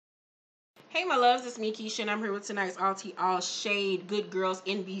Hey, my loves, it's me, Keisha, and I'm here with tonight's All Tea All Shade Good Girls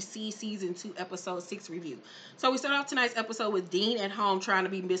NBC Season 2, Episode 6 review. So, we start off tonight's episode with Dean at home trying to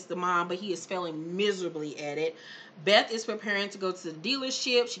be Mr. Mom, but he is failing miserably at it. Beth is preparing to go to the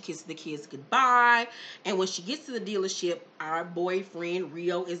dealership. She kisses the kids goodbye, and when she gets to the dealership, our boyfriend,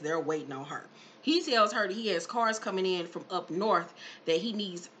 Rio, is there waiting on her. He tells her that he has cars coming in from up north that he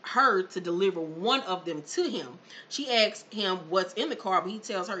needs her to deliver one of them to him. She asks him what's in the car, but he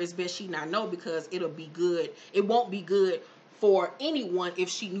tells her it's best she not know because it'll be good. It won't be good for anyone if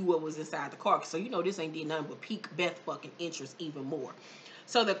she knew what was inside the car. So this ain't did nothing but pique Beth fucking interest even more.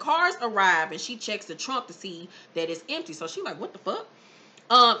 So the cars arrive and she checks the trunk to see that it's empty. So she like, what the fuck?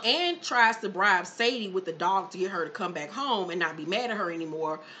 And tries to bribe Sadie with the dog to get her to come back home and not be mad at her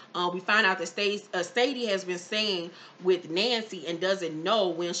anymore. We find out that Sadie has been staying with Nancy and doesn't know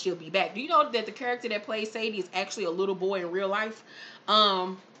when she'll be back. Do you know that the character that plays Sadie is actually a little boy in real life?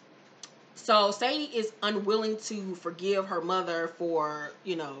 So Sadie is unwilling to forgive her mother for,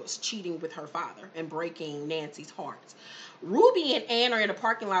 cheating with her father and breaking Nancy's heart. Ruby and Ann are in the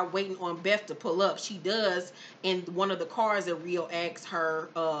parking lot waiting on Beth to pull up. She does in one of the cars that Rio asks her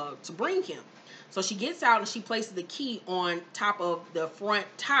to bring him. So she gets out and she places the key on top of the front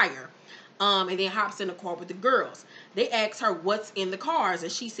tire. And then hops in the car with the girls. They ask her what's in the cars,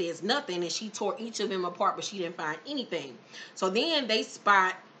 and she says nothing, and she tore each of them apart, but she didn't find anything. So then they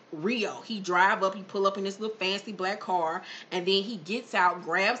spot Rio. He drive up, he pull up in this little fancy black car, and then he gets out,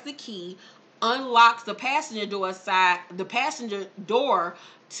 grabs the key, unlocks the passenger side door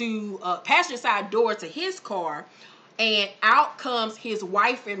to his car, and out comes his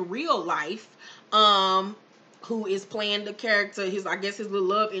wife in real life, who is playing the character, his little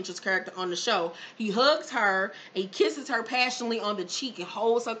love interest character on the show. He hugs her, and he kisses her passionately on the cheek and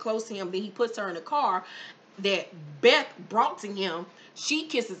holds her close to him. Then he puts her in the car that Beth brought to him. She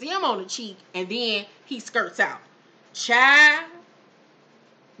kisses him on the cheek, and then he skirts out. Child,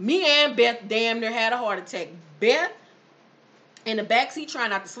 me and Beth damn near had a heart attack. Beth in the backseat trying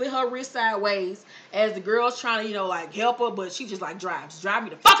not to slit her wrist sideways as the girl's trying to, help her, but she just drive me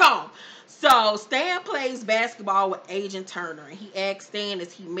the fuck home. So Stan plays basketball with Agent Turner, and he asks Stan,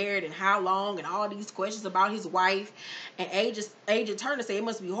 is he married and how long, and all these questions about his wife. And Agent Turner said it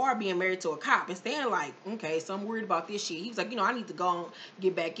must be hard being married to a cop. And Stan like, okay, so I'm worried about this shit. He was like, I need to go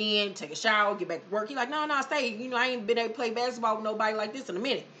get back in, take a shower, get back to work. He's like, no, stay. I ain't been able to play basketball with nobody like this in a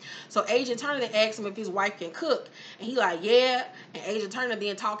minute. So Agent Turner then asks him if his wife can cook, and he like, yeah. And Agent Turner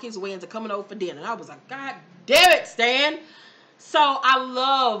then talked his way into coming over for dinner. And I was like, God damn it, Stan. So I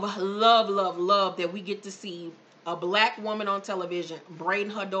love that we get to see a black woman on television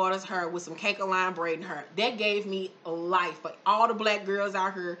braiding her daughter's hair with some cake line braiding her. That gave me life. For all the black girls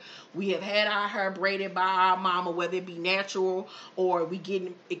out here, we have had our hair braided by our mama, whether it be natural or we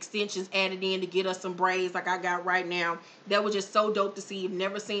getting extensions added in to get us some braids like I got right now. That was just so dope to see. I've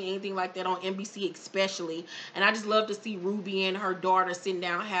never seen anything like that on NBC especially. And I just love to see Ruby and her daughter sitting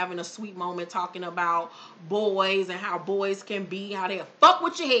down having a sweet moment talking about boys and how boys can be, how they'll fuck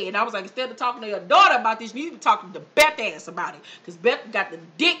with your head. And I was like, instead of talking to your daughter about this, you need to be talking to Beth ass about it. Because Beth got the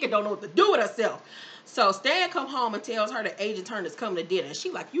dick and don't know what to do with herself. So Stan come home and tells her that Agent Turner's coming to dinner. And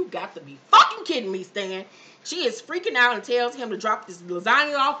she like, you got to be fucking kidding me, Stan. She is freaking out and tells him to drop this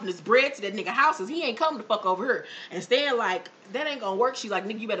lasagna off and this bread to that nigga house, because he ain't coming to fuck over her. And Stan like, that ain't gonna work. She's like,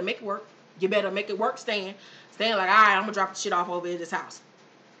 nigga, you better make it work. You better make it work, Stan. Stan like, all right, I'm gonna drop the shit off over at this house.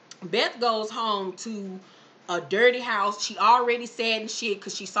 Beth goes home to a dirty house. She already sad and shit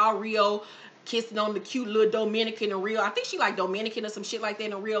because she saw Rio kissing on the cute little Dominican in real. I think she like Dominican or some shit like that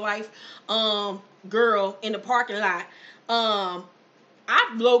in real life. Girl in the parking lot.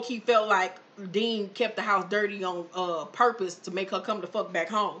 I low-key felt like Dean kept the house dirty on purpose to make her come the fuck back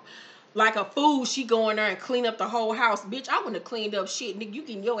home. Like a fool, she go in there and clean up the whole house. Bitch, I wouldn't have cleaned up shit. Nigga, you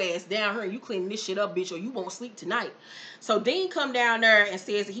getting your ass down here and you cleaning this shit up, bitch, or you won't sleep tonight. So Dean come down there and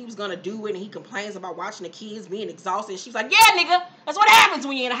says that he was going to do it, and he complains about watching the kids being exhausted. She's like, yeah, nigga, that's what happens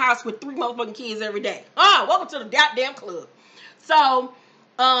when you're in a house with 3 motherfucking kids every day. Welcome to the goddamn club. So,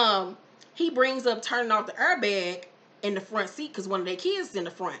 he brings up turning off the airbag in the front seat because one of their kids is in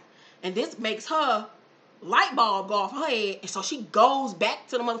the front. And this makes her light bulb go off her head, and so she goes back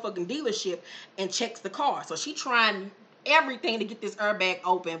to the motherfucking dealership and checks the car. So she trying everything to get this airbag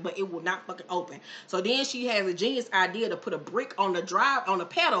open, but it will not fucking open. So then she has a genius idea to put a brick on the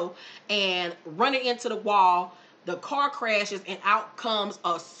pedal and run it into the wall. The car crashes, and out comes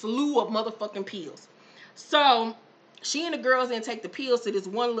a slew of motherfucking pills. So she and the girls then take the pills to this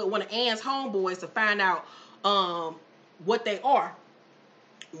one of Ann's homeboys to find out what they are.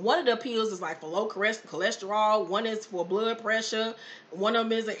 One of the pills is like for low cholesterol. One is for blood pressure. One of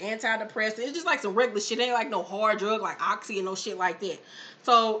them is an antidepressant. It's just like some regular shit. It ain't like no hard drug like Oxy and no shit like that.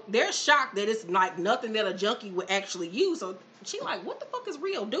 So they're shocked that it's like nothing that a junkie would actually use. So she like, what the fuck is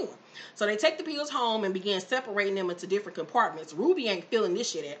Rio doing? So they take the pills home and begin separating them into different compartments. Ruby ain't feeling this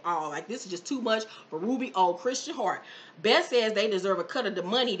shit at all. Like, this is just too much for Ruby, old Christian heart. Beth says they deserve a cut of the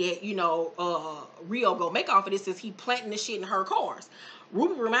money that, Rio go make off of this since he planting this shit in her cars.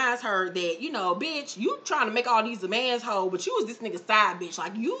 Ruby reminds her that, bitch, you trying to make all these demands whole, but you was this nigga's side bitch.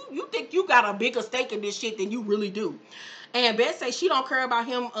 Like, you think you got a bigger stake in this shit than you really do. And Beth says she don't care about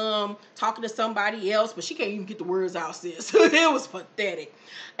him talking to somebody else, but she can't even get the words out, sis. It was pathetic.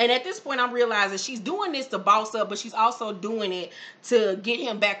 And at this point, I'm realizing she's doing this to boss up, but she's also doing it to get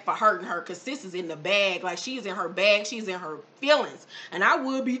him back for hurting her, because sis is in the bag. Like, she's in her bag. She's in her feelings. And I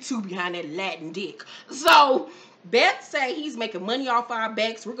would be too behind that Latin dick. So Beth say he's making money off our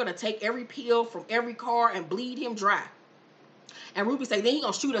backs. We're going to take every pill from every car and bleed him dry. And Ruby say, then he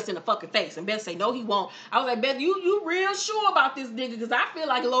gonna shoot us in the fucking face. And Beth say, no, he won't. I was like, Beth, you real sure about this nigga? Because I feel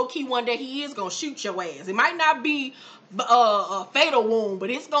like low key one day he is gonna shoot your ass. It might not be a fatal wound, but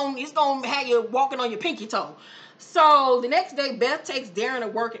it's gonna have you walking on your pinky toe. So the next day, Beth takes Darren to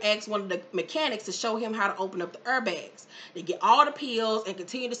work and asks one of the mechanics to show him how to open up the airbags. They get all the pills and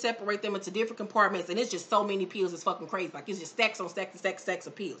continue to separate them into different compartments. And it's just so many pills. It's fucking crazy. Like, it's just stacks on stacks and stacks, stacks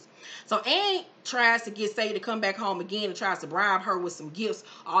of pills. So Annie tries to get Sadie to come back home again and tries to bribe her with some gifts.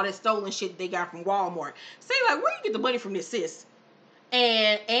 All that stolen shit they got from Walmart. Sadie like, where you get the money from this, sis?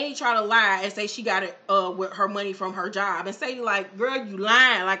 And Annie try to lie and say she got it with her money from her job. And Sadie like, girl, you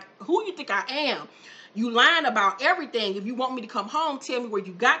lying. Like, who you think I am? You lying about everything. If you want me to come home, tell me where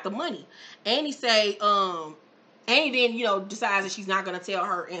you got the money. Annie say, Annie then, decides that she's not going to tell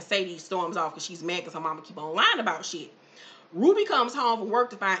her, and Sadie storms off because she's mad because her mama keep on lying about shit. Ruby comes home from work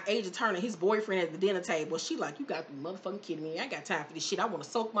to find Agent Turner, his boyfriend, at the dinner table. She like, you got to be motherfucking kidding me. I ain't got time for this shit. I want to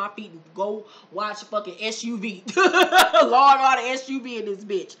soak my feet and go watch fucking SUV. Law and Order SUV in this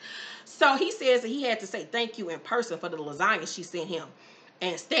bitch. So he says that he had to say thank you in person for the lasagna she sent him.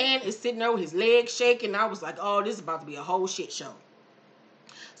 And Stan is sitting there with his legs shaking. I was like, oh, this is about to be a whole shit show.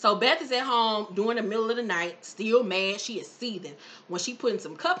 So Beth is at home during the middle of the night, still mad. She is seething when she putting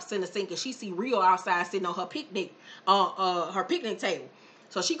some cups in the sink and she see Rio outside sitting on her picnic table.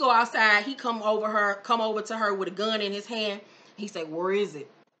 So she go outside. He come over to her with a gun in his hand. He say, where is it?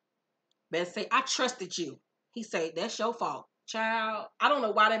 Beth say, I trusted you. He say, that's your fault, child. I don't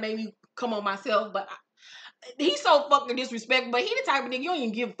know why that made me come on myself, but he's so fucking disrespectful. But he the type of nigga, you don't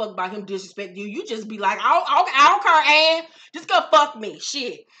even give a fuck about him disrespecting you. You just be like, I don't care, Ann. Just go fuck me.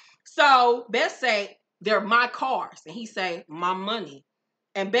 Shit. So Beth say, they're my cars. And he say, my money.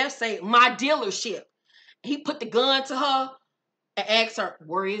 And Beth say, my dealership. He put the gun to her and asked her,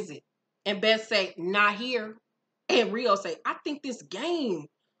 where is it? And Beth say, not here. And Rio say, I think this game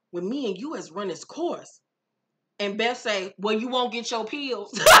with me and you has run its course. And Beth say, well, you won't get your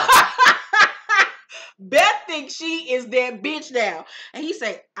pills. Beth thinks she is that bitch now. And he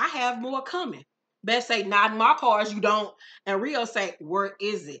say, I have more coming. Beth say, not in my cars, you don't. And Rio say, where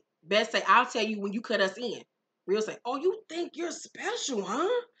is it? Beth say, I'll tell you when you cut us in. Rio say, oh, you think you're special, huh?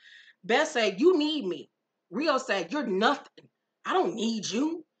 Beth say, you need me. Rio say, you're nothing. I don't need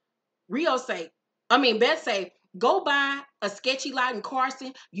you. Beth say, go buy a sketchy lot in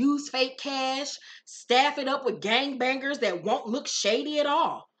Carson, use fake cash, staff it up with gangbangers that won't look shady at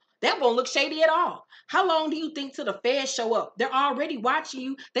all. That won't look shady at all. How long do you think till the feds show up? They're already watching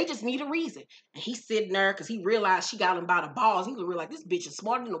you. They just need a reason. And he's sitting there because he realized she got him by the balls. He realized this bitch is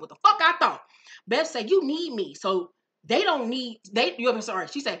smarter than what the fuck I thought. Beth said, you need me. So they don't need,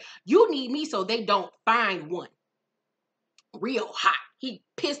 she said, you need me so they don't find one. Real hot. He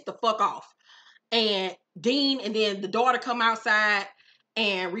pissed the fuck off. And Dean and then the daughter come outside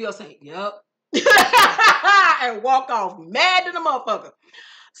and Rio say, yup. And walk off mad to the motherfucker.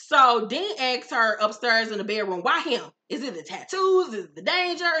 So Dean asks her upstairs in the bedroom, why him? Is it the tattoos? Is it the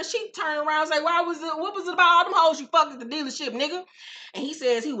danger? And she turned around and say, what was it about all them hoes you fucked at the dealership, nigga? And he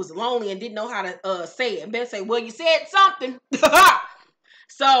says he was lonely and didn't know how to say it. And Beth say, well, you said something.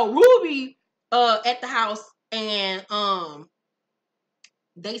 So Ruby at the house and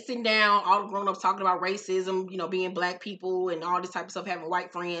they sitting down, all the grown-ups talking about racism, being black people and all this type of stuff, having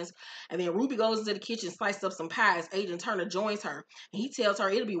white friends. And then Ruby goes into the kitchen, slices up some pies. Agent Turner joins her. And he tells her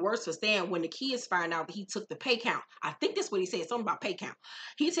it'll be worse for Stan when the kids find out that he took the pay count. I think that's what he said, something about pay count.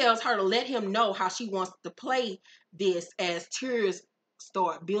 He tells her to let him know how she wants to play this as tears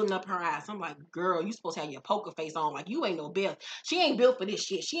start building up her eyes. I'm like, girl, you supposed to have your poker face on. Like, you ain't no Beth. She ain't built for this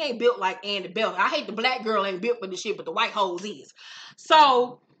shit. She ain't built like Andy Beth. I hate the black girl ain't built for this shit, but the white hoes is.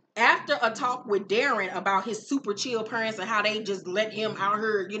 So after a talk with Darren about his super chill parents and how they just let him out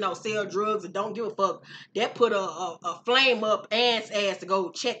here, you know, sell drugs and don't give a fuck, that put a flame up Ann's ass to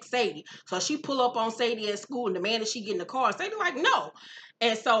go check Sadie. So she pull up on Sadie at school and demanded she get in the car. Sadie like, no.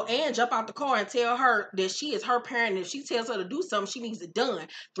 And so Ann jump out the car and tell her that she is her parent. And if she tells her to do something, she needs it done.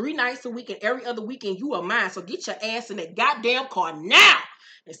 3 nights a week and every other weekend, you are mine. So get your ass in that goddamn car now.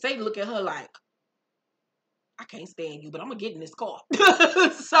 And Sadie look at her like, I can't stand you, but I'm going to get in this car.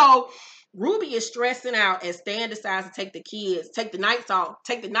 So Ruby is stressing out as Stan decides to take the night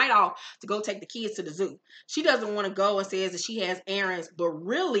off to go take the kids to the zoo. She doesn't want to go and says that she has errands, but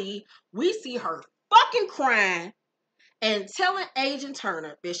really, we see her fucking crying and telling Agent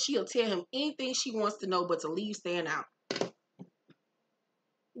Turner that she'll tell him anything she wants to know but to leave Stan out.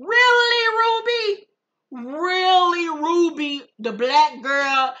 Really, Ruby? Really, Ruby, the black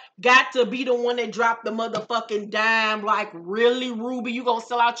girl got to be the one that dropped the motherfucking dime. Like, really, Ruby, you gonna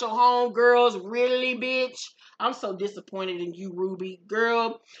sell out your home girls? Really, bitch? I'm so disappointed in you, Ruby.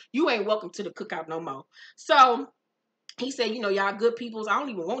 Girl, you ain't welcome to the cookout no more. So he said, you know, y'all good peoples. I don't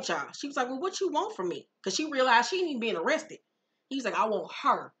even want y'all. She was like, well, what you want from me? Because she realized she ain't even being arrested. He's like, I want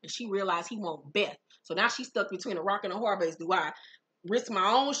her. And she realized he want Beth. So now she's stuck between a rock and a hard place. Do I risk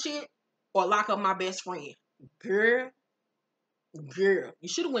my own shit or lock up my best friend? Girl, you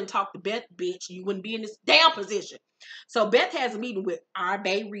should have went and talked to Beth, bitch. You wouldn't be in this damn position. So Beth has a meeting with our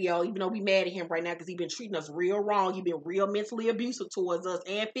bae Rio, even though we mad at him right now because he been treating us real wrong. He been real mentally abusive towards us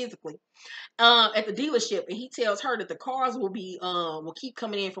and physically. At the dealership, and he tells her that the cars will keep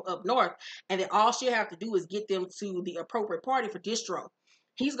coming in from up north, and that all she'll have to do is get them to the appropriate party for distro.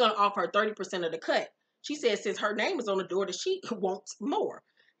 He's gonna offer her 30% of the cut. She says since her name is on the door that she wants more.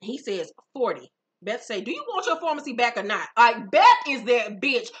 He says 40. Beth say, do you want your pharmacy back or not? Like, Beth is that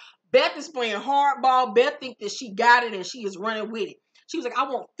bitch. Beth is playing hardball. Beth thinks that she got it and she is running with it. She was like, I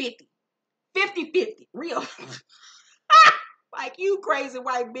want 50. 50-50. Real. Like, you crazy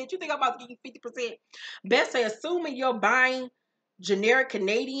white bitch. You think I'm about to give you 50%? Beth say, assuming you're buying generic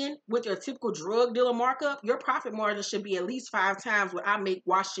Canadian with your typical drug dealer markup, your profit margin should be at least 5 times what I make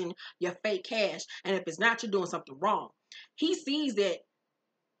washing your fake cash. And if it's not, you're doing something wrong. He sees that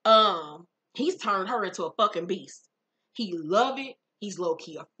he's turned her into a fucking beast. He love it. He's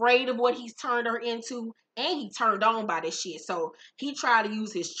low-key afraid of what he's turned her into. And he turned on by this shit. So he tried to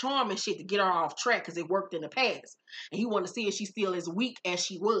use his charm and shit to get her off track because it worked in the past. And he wanted to see if she's still as weak as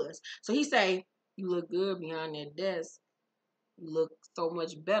she was. So he say, you look good behind that desk. You look so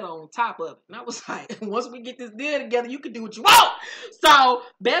much better on top of it. And I was like, once we get this deal together, you can do what you want. So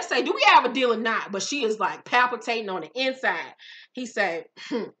Beth say, do we have a deal or not? But she is like palpitating on the inside. He say,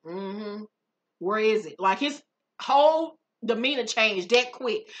 where is it? Like his whole demeanor changed that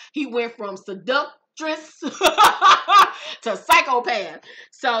quick. He went from seductress to psychopath.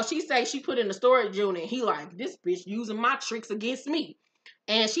 So she say she put in the storage unit. He like, this bitch using my tricks against me.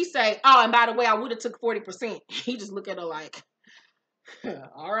 And she say, oh, and by the way, I would have took 40%. He just look at her like,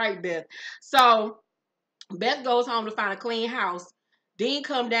 all right, Beth. So Beth goes home to find a clean house. Dean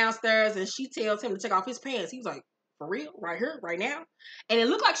come downstairs and she tells him to take off his pants. He's like, for real? Right here? Right now? And it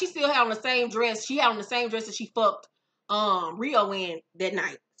looked like she still had on the same dress. She had on the same dress that she fucked Rio in that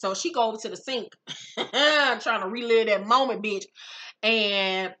night. So she go over to the sink, trying to relive that moment, bitch,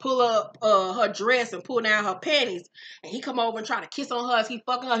 and pull up her dress and pull down her panties. And he come over and try to kiss on her as he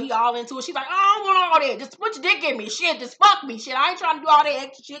fucking her. He all into it. She's like, I don't want all that. Just put your dick in me. Shit, just fuck me. Shit, I ain't trying to do all that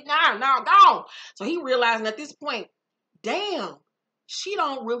extra shit. Nah, gone. So he realizing at this point, damn, she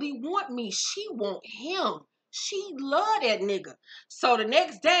don't really want me. She want him. She love that nigga. So the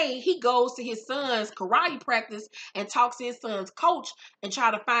next day, he goes to his son's karate practice and talks to his son's coach and try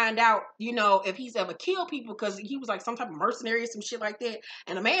to find out, you know, if he's ever killed people because he was like some type of mercenary or some shit like that.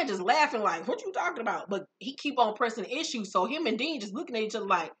 And the man just laughing like, what you talking about? But he keep on pressing the issue. So him and Dean just looking at each other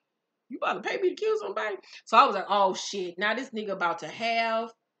like, you about to pay me to kill somebody? So I was like, oh shit. Now this nigga about to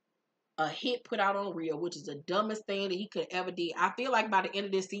have a hit put out on Rio, which is the dumbest thing that he could ever do. I feel like by the end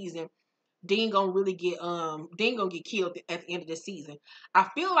of this season, Dean gonna get killed at the end of the season. I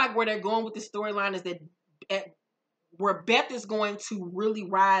feel like where they're going with this storyline is that where Beth is going to really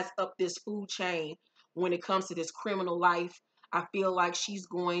rise up this food chain when it comes to this criminal life. I feel like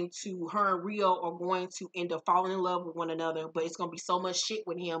her and Rio are going to end up falling in love with one another, but it's gonna be so much shit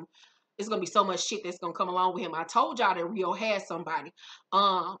with him. It's gonna be so much shit that's gonna come along with him. I told y'all that Rio has somebody.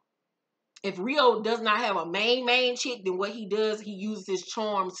 If Rio does not have a main chick, then what he does, he uses his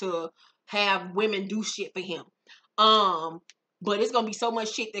charm to have women do shit for him. But it's gonna be so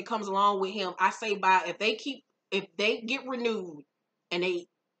much shit that comes along with him. I say if they get renewed and they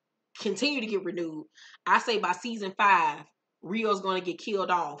continue to get renewed, I say by season 5, Rio's gonna get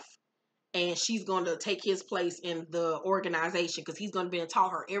killed off. And she's going to take his place in the organization because he's going to be able to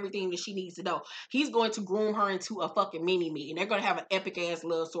taught her everything that she needs to know. He's going to groom her into a fucking mini-me. And they're going to have an epic-ass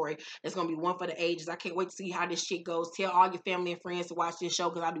love story that's going to be one for the ages. I can't wait to see how this shit goes. Tell all your family and friends to watch this show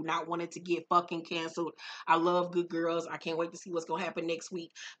because I do not want it to get fucking canceled. I love Good Girls. I can't wait to see what's going to happen next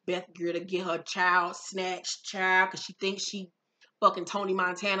week. Beth Gear to get her child snatched because she thinks she fucking Tony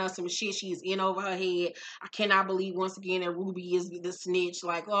Montana, some shit she is in over her head. I cannot believe once again that Ruby is the snitch.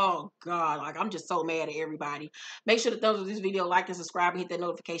 Like, oh God, like I'm just so mad at everybody. Make sure to thumbs up this video, like and subscribe, and hit that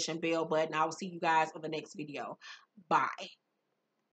notification bell button. I will see you guys on the next video. Bye.